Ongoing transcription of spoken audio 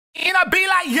I be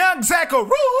like young Zackaroo.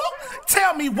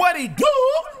 Tell me what he do.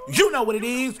 You know what it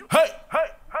is. Hey, hey,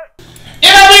 hey.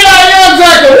 And I be like young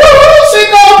Zackaroo.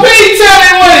 Cico P, tell me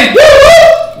what he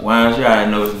do. Why don't you already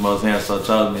know it's the most handsome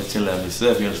talking than telling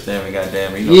myself, you understand me,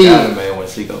 goddamn me. You know, Yeah. man, when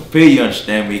Cico P, you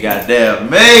understand me, goddamn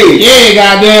me. Yeah,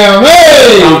 goddamn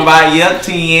me. Talking about your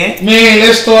 10. Man,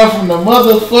 let's start from the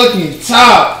motherfucking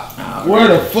top. Where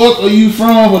the fuck are you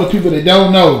from for the people that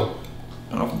don't know?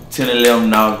 I'm from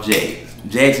 1011 North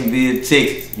Jacksonville,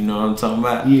 Texas. You know what I'm talking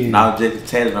about? Yeah. North Jackson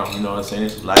tatted on, you know what I'm saying?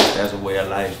 It's a life, that's a way of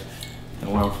life.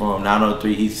 And where I'm from,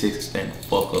 903 East 6, stand the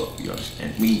fuck up, you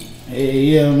understand me? Hey,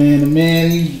 yeah, man, the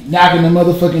man, he knocking the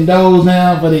motherfucking doors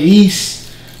down for the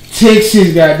East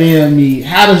Texas, goddamn me.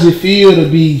 How does it feel to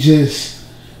be just,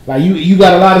 like, you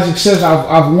got a lot of success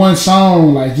off one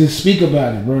song, like, just speak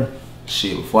about it, bro.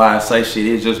 Shit, before I say shit,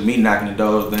 it's just me knocking the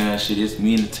doors down. Shit, it's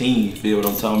me and the team. You feel what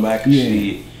I'm talking about? Yeah.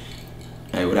 Shit.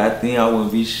 Hey, without them, I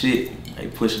wouldn't be shit. Hey,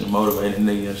 pushing and motivating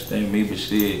nigga, you understand me? But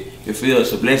shit, it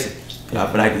feels a blessing. I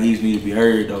feel like it needs me to be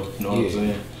heard though. You know what I'm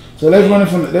saying? So let's run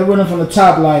it from the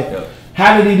top. Like, yeah.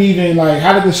 How did it even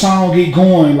how did the song get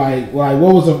going? Like what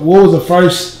was the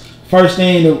first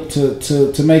thing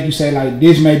to make you say like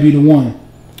this may be the one?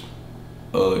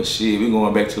 Shit, we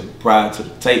going back to prior to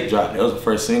the tape drop. That was the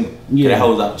first single. Yeah. That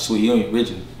hoe was out of Sweet Union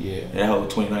originally. Yeah. That hoe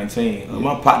was 2019. Yeah.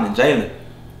 My partner Jalen,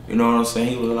 you know what I'm saying?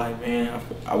 He was like, man,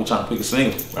 I was trying to pick a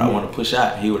single, but I want to push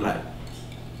out. He was like,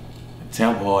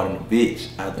 Tampa hard in the bitch.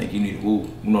 I think you need to move.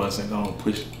 You know what I'm saying? Go on,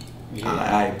 push. Yeah. I like,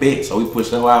 I bet. So we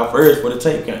pushed that out first for the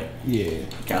tape came. Yeah.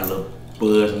 Got a little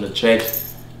buzz and the traction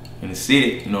in the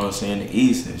city, you know what I'm saying, the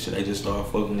East, and shit. They just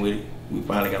started fucking with it. We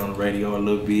finally got on the radio a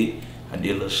little bit. I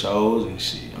did little shows and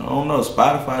shit. I don't know.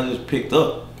 Spotify just picked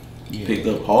up. Yeah. Picked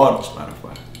up hard on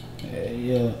Spotify.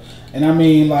 Yeah. And I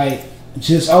mean, like,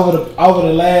 just over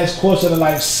the last course of the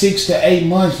like 6 to 8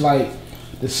 months, like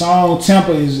the song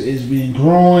Tampa is been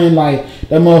growing. Like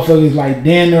that motherfucker is like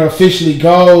damn near officially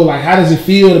gold. Like, how does it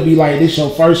feel to be like this your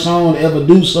first song to ever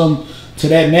do something to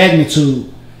that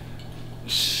magnitude?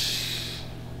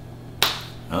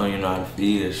 I don't even know how to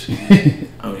feel shit.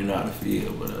 I don't even know how to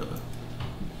feel, but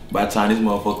by the time this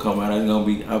motherfucker come out, it's gonna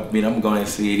be. I'm going to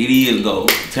see it. It is gold.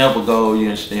 Tampa gold. You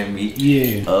understand me?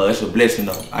 Yeah. It's a blessing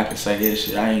though. I can say that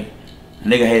shit. I ain't.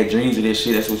 Nigga had dreams of this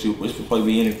shit. That's what you supposed to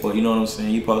be in it for. You know what I'm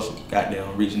saying? You supposed to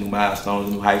goddamn reach new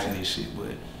milestones, new heights and this shit.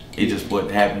 But it just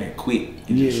wasn't happening that quick.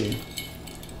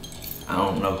 I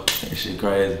don't know. That shit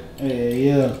crazy.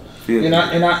 Yeah. And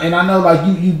I know like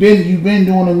you've been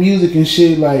doing the music and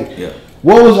shit like. Yeah.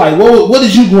 What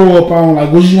did you grow up on?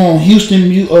 Like, was you on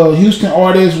Houston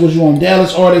artists? Was you on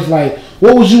Dallas artists? Like,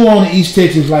 what was you on in East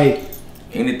Texas? Like,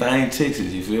 anything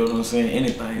Texas, you feel what I'm saying?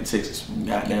 Anything Texas.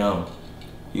 Goddamn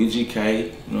UGK,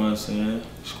 you know what I'm saying?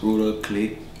 Screwed Up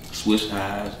Click, Swish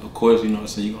Highs. Of course, you know what I'm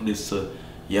saying? You gonna listen to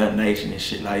Young Nation and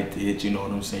shit like that, you know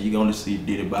what I'm saying? You gonna see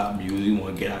Did It About music, you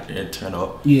wanna get out there and turn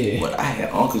up. Yeah. But I had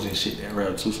uncles and shit that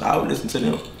rap too, so I would listen to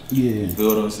them. Yeah. You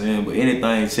feel what I'm saying? But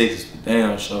anything Texas,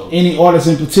 damn show. Any artists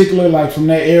in particular, like from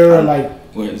that era, like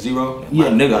what, Zero? Yeah.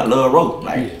 My nigga, I love Ro.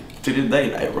 Like to this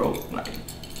day, like Ro. Like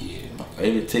my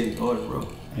favorite Texas artist, Ro.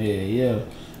 Yeah.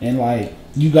 And like,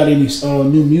 you got any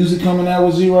new music coming out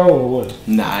with Zero or what?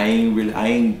 Nah, I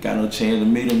ain't got no chance to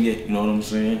meet him yet. You know what I'm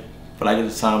saying? Feel like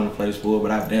it's the time and the place for it,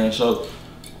 but I damn sure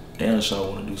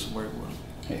want to do some work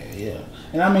with him. Yeah.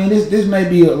 And I mean, this may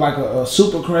be like a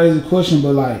super crazy question,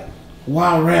 but like,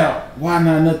 why rap? Why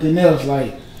not nothing else?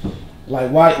 Like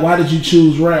why did you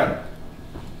choose rap?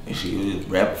 And she was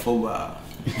rapping football.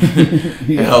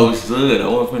 Yeah. I was good. I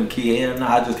went from the kid.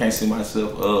 Nah, I just can't see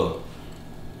myself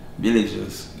really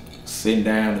just sitting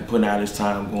down and putting out this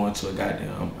time going to a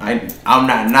goddamn. I'm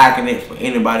not knocking it for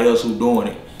anybody else who's doing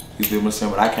it. You feel what I'm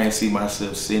saying? But I can't see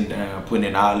myself sitting down, putting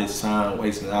in all this time,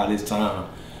 wasting all this time,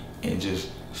 and just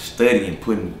studying,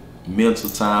 putting mental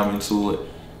time into it.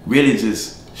 Really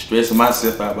just stressing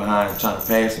myself out behind trying to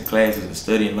pass some classes and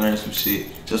study and learn some shit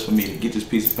just for me to get this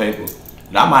piece of paper.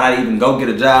 And I might not even go get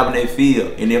a job in that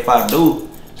field. And if I do,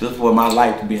 just for my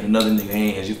life to be in another nigga's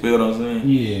hands. You feel what I'm saying?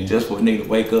 Yeah. Just for a nigga to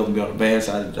wake up and be on the bad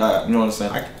side of the job. You know what I'm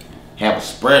saying? I can have a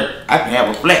spread. I can have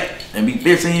a flat and be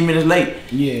 15 minutes late.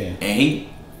 Yeah. And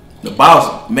the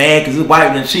boss, mad because his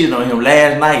wife done cheated on him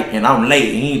last night and I'm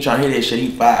late and he ain't trying to hear that shit. He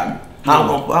fired me. How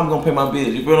I'm gonna pay my bills?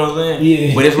 You feel what I'm saying?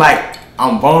 Yeah. But it's like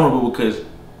I'm vulnerable because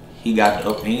he got the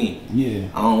upper hand. Yeah.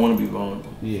 I don't want to be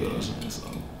vulnerable. Yeah. You know what I'm saying? So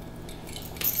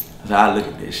that's how I look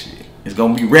at that shit. It's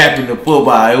gonna be rapping the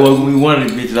football. It wasn't gonna be one of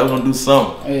the bitches. I was gonna do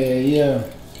something. Yeah.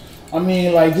 I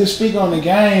mean, like, just speak on the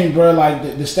game, bro.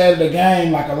 Like, the state of the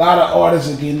game, like, a lot of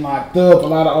artists are getting locked up. A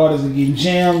lot of artists are getting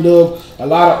jammed up. A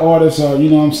lot of artists are, you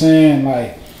know what I'm saying?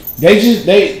 Like,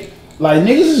 like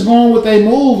niggas is going with they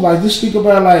move. Like just speak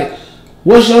about like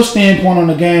what's your standpoint on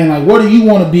the game? Like what do you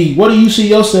want to be? What do you see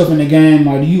yourself in the game?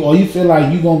 Like you feel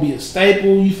like you gonna be a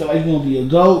staple? You feel like you gonna be a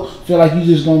GOAT? Feel like you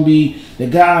just gonna be the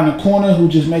guy in the corner who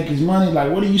just make his money?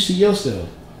 Like what do you see yourself?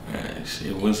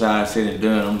 Shit, once I said and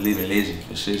done, I'm living legend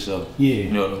for shit. So you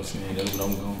know what I'm saying? That's what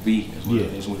I'm gonna be.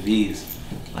 That's what it is.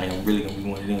 Like I'm really gonna be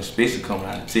one of them, especially coming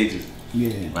out of Texas.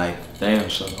 Yeah. Like damn,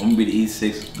 so I'm gonna be the East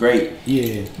Texas great.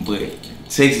 Yeah. But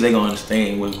Texas, they gonna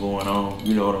understand what's going on.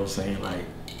 You know what I'm saying? Like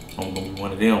I'm gonna be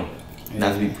one of them,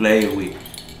 not to be played with.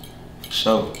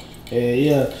 So.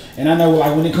 Yeah. And I know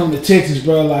like when it comes to Texas,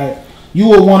 bro, like you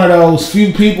were one of those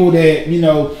few people that you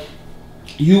know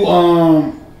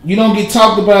you don't get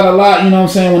talked about a lot, you know what I'm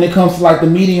saying, when it comes to like the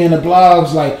media and the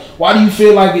blogs. Like, why do you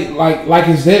feel like it like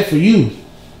it's that for you?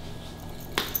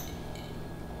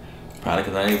 Probably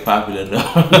because I ain't popular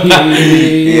enough.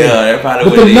 Yeah, that probably.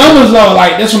 But the numbers though,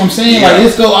 like that's what I'm saying. Like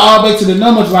let's go all back to the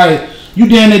numbers. Like you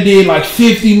damn near did like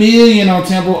 50 million on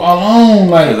Tampa alone.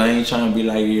 Like, cause I ain't trying to be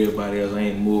like everybody else. I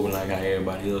ain't moving like how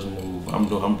everybody else move.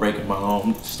 I'm breaking my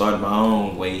own, starting my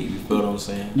own way. You feel what I'm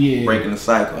saying? Yeah. Breaking the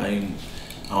cycle.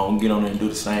 I don't get on there and do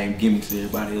the same gimmicks that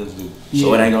everybody else do.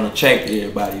 So it ain't gonna attract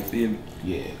everybody, you feel me?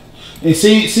 Yeah. And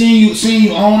seeing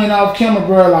you on and off camera,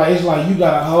 bro, like it's like you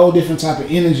got a whole different type of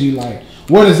energy. Like,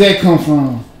 where does that come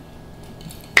from?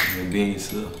 Being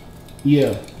yourself.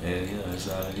 Yeah. Yeah, that's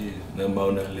all it is. Nothing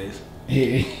more, nothing less.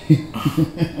 Yeah.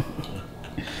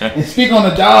 And speak on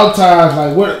the dog ties,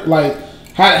 like what, like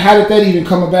how did that even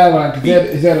come about? Like,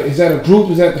 is that a group?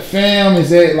 Is that the fam? Is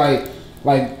that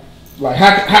like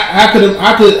how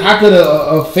could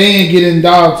a fan get in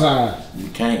dog ties? You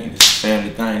can't. It's a family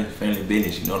thing. It's a family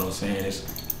business. You know what I'm saying?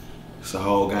 It's a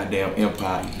whole goddamn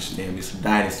empire. You understand? It's a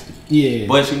dynasty. Yeah.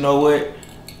 But you know what?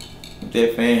 If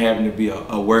that fan happen to be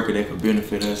a worker that could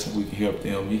benefit us and we can help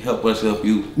them, you help us help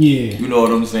you. Yeah. You know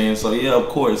what I'm saying? So yeah, of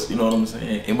course. You know what I'm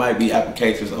saying? It might be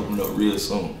applications opening up real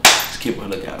soon. Just keep a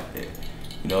lookout for that.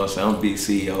 You know what I'm saying? I'm a big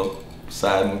CEO.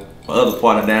 Besides my other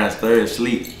partner downstairs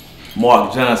sleep.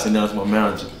 Mark Johnson, that's my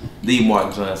manager. The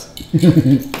Mark Johnson.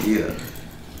 Yeah.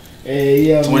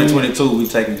 Yeah. 2022, man. We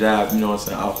taking jobs, you know what I'm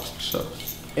saying, office for sure.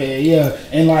 Yeah.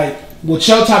 And like with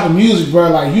your type of music, bro,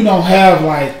 like you don't have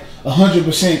like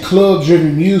 100% club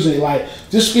driven music. Like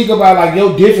just speak about like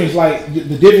your difference, like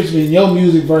the difference between your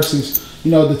music versus,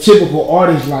 you know, the typical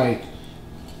artist. Like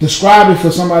describe it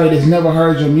for somebody that's never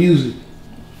heard your music.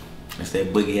 It's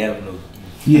that Boogie Avenue.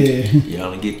 Yeah. You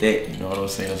only get that, you know what I'm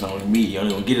saying? It's only me. You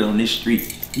only gonna get it on this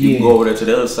street. You can go over there to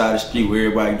the other side of the street where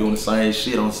everybody doing the same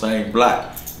shit on the same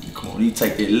block. Come on, you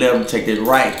take that left, take that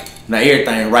right. Now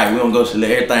everything right. We don't go to the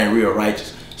left, everything real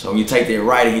righteous. So when you take that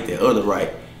right and hit that other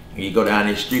right, and you go down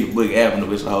that street of Boogie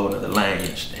Avenue, it's a whole other lane. You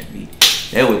understand me?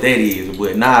 That's what that is.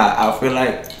 But nah, I feel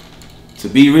like, to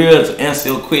be real, to answer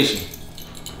your question,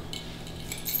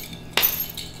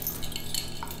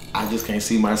 I just can't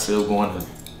see myself going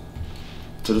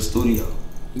to the studio.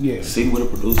 Yeah. Sitting with a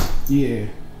producer. Yeah.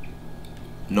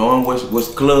 Knowing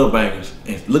what's club bangers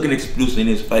and looking at the producer in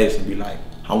his face and be like,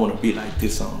 I want to be like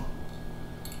this song.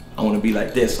 I want to be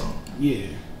like that song. Yeah.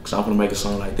 Cause I'm gonna make a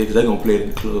song like that because they gonna play it in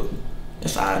the club.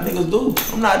 That's how niggas do.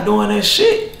 I'm not doing that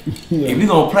shit. Yeah. If you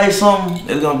gonna play something,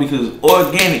 it's gonna be cause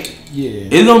organic. Yeah.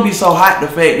 It's gonna be so hot the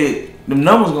fact that the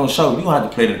numbers gonna show you gonna have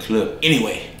to play it in the club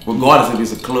anyway. Regardless if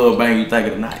it's a club bang you think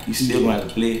it or not, you still gonna have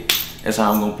to play it. That's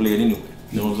how I'm gonna play it anyway.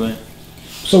 You know what I'm saying?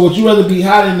 So would you rather be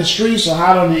hot in the streets or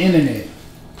hot on the internet?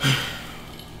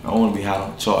 I want to be hot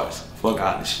on the charts. Fuck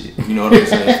all this shit. You know what I'm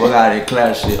saying? Fuck all that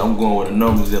clout shit. I'm going with the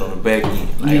numbers that on the back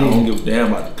end. Like I don't give a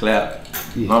damn about the clout.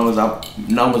 As long as our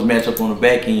numbers match up on the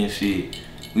back end shit,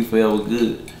 we forever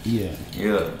good. Yeah.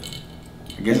 Yeah.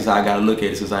 I guess that's how I gotta look at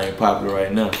it since I ain't popular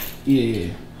right now. Yeah.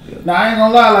 Now I ain't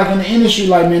gonna lie, like in the industry,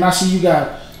 like man, I see you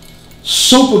got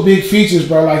super big features,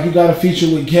 bro. Like you got a feature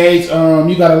with Gates.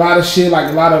 You got a lot of shit, like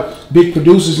a lot of big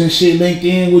producers and shit linked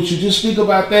in. Would you just speak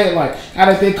about that? Like, how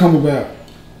did that come about?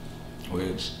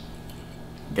 Well,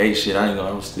 Gates shit, I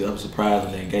was surprised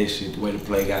when that Gates shit, the way the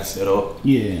play got set up.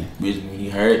 Yeah. When he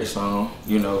heard the song,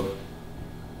 you know,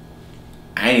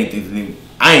 I ain't even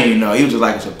know. It was just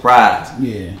like a surprise.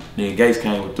 Yeah. Then Gates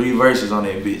came with 3 verses on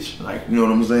that bitch. Like, you know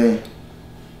what I'm saying?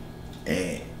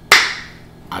 And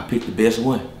I picked the best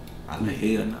one. I like,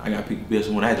 hell no, I gotta pick the best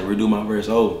one. I had to redo my verse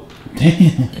over.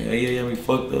 Damn. Yeah, we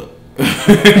fucked up.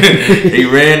 He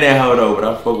ran that hoe though, but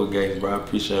I fuck with Gates, bro. I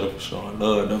appreciate it for showing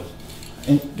love though.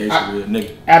 Gates a real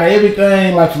nigga. Out of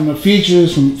everything, like from the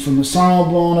features, from the song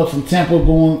blowing up, from Tampa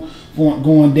going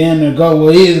going down there go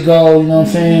where is go, you know what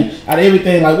I'm saying? Out of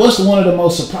everything, like what's one of the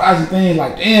most surprising things?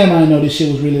 Like, damn, I didn't know this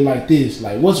shit was really like this.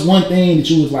 Like, what's one thing that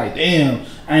you was like, damn,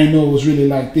 I didn't know it was really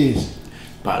like this?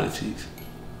 Politics.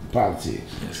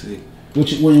 Politics. That's it.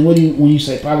 When you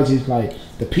say politics, like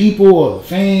the people or the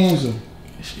fans or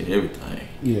shit, everything.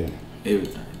 Yeah.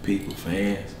 Everything. People,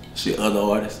 fans, shit, other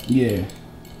artists. Yeah.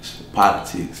 Shit,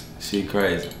 politics. Shit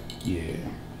crazy. Yeah.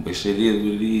 But shit is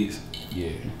what it is. Yeah.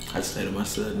 I just say to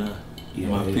myself now. Yeah.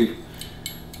 My people.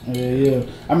 Yeah.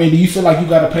 I mean, do you feel like you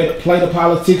gotta play the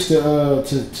politics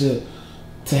to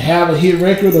have a hit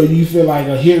record, or do you feel like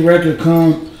a hit record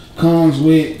comes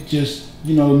with just,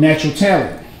 you know, natural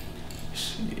talent?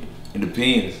 It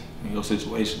depends on your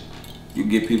situation. You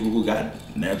get people who got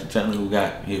natural talent who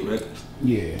got hit records.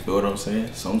 Yeah. You know what I'm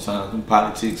saying? Sometimes in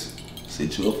politics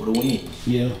set you up for the win.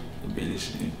 Yeah.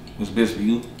 What's best for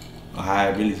you, or how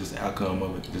it really just the outcome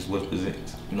of it, just what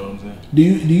presents. You know what I'm saying? Do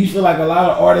you feel like a lot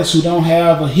of artists who don't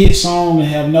have a hit song and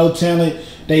have no talent,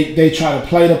 they try to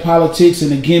play the politics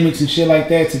and the gimmicks and shit like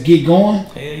that to get going?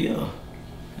 Hell yeah.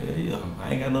 Hell yeah.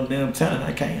 I ain't got no damn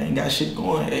talent. I ain't got shit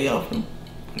going. Hell yeah. I'm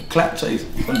clap chase.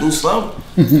 I'm gonna do something.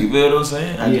 You feel what I'm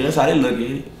saying? I guess that's how they look at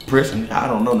it. Personally, I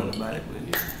don't know nothing about it, but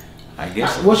I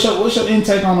guess. What's your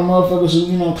intake on the motherfuckers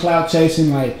who, you know, clout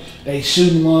chasing, like they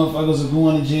shooting motherfuckers or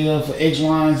going to jail for X,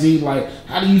 Y, and Z? Like,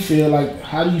 how do you feel like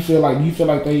do you feel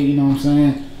like they, you know what I'm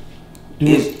saying?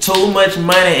 It's too much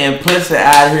money and pussy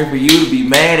out here for you to be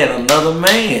mad at another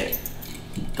man.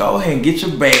 Go ahead and get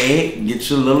your bag, get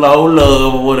your little old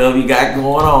love or whatever you got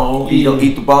going on. You don't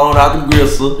eat the bone out the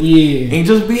gristle. Yeah. And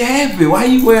just be happy. Why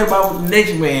you worried about what the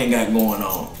next man got going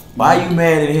on? Why you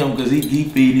mad at him? Because he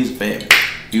feed his family.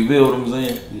 You feel what I'm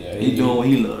saying? Yeah. He doing what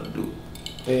he love to do.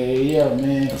 Yeah,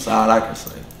 man. That's all I can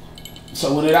say.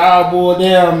 So when it all boiled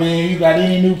down, man, you got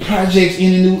any new projects,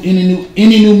 any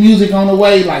new music on the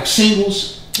way, like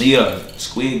singles? Yeah,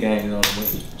 Squid Game on the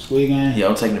way. Squid Game? Yeah,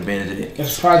 I'm taking advantage of that.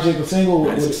 That's a project, a single?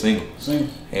 That's a single. Single?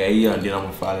 Yeah, and then I'm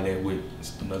gonna follow that with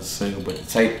another single. But the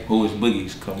tape, Who Is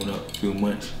Boogie's coming up in a few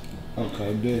months.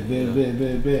 Okay,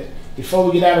 bet. Before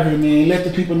we get out of here, man, let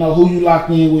the people know who you locked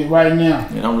in with right now.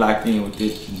 Man, I'm locked in with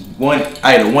this one,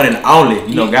 the one and only.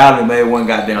 You know, God made one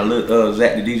goddamn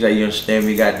Zach the DJ, you understand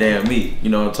me, goddamn me. You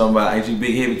know what I'm talking about? Ain't you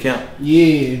Big Heavy Count?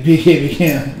 Yeah, Big Heavy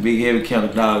Count. Big Heavy Count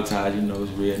of Dog Tide, you know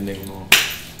it's real nigga on.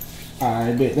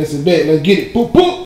 Alright, bet. That's a bet. Let's get it. Boop, boop.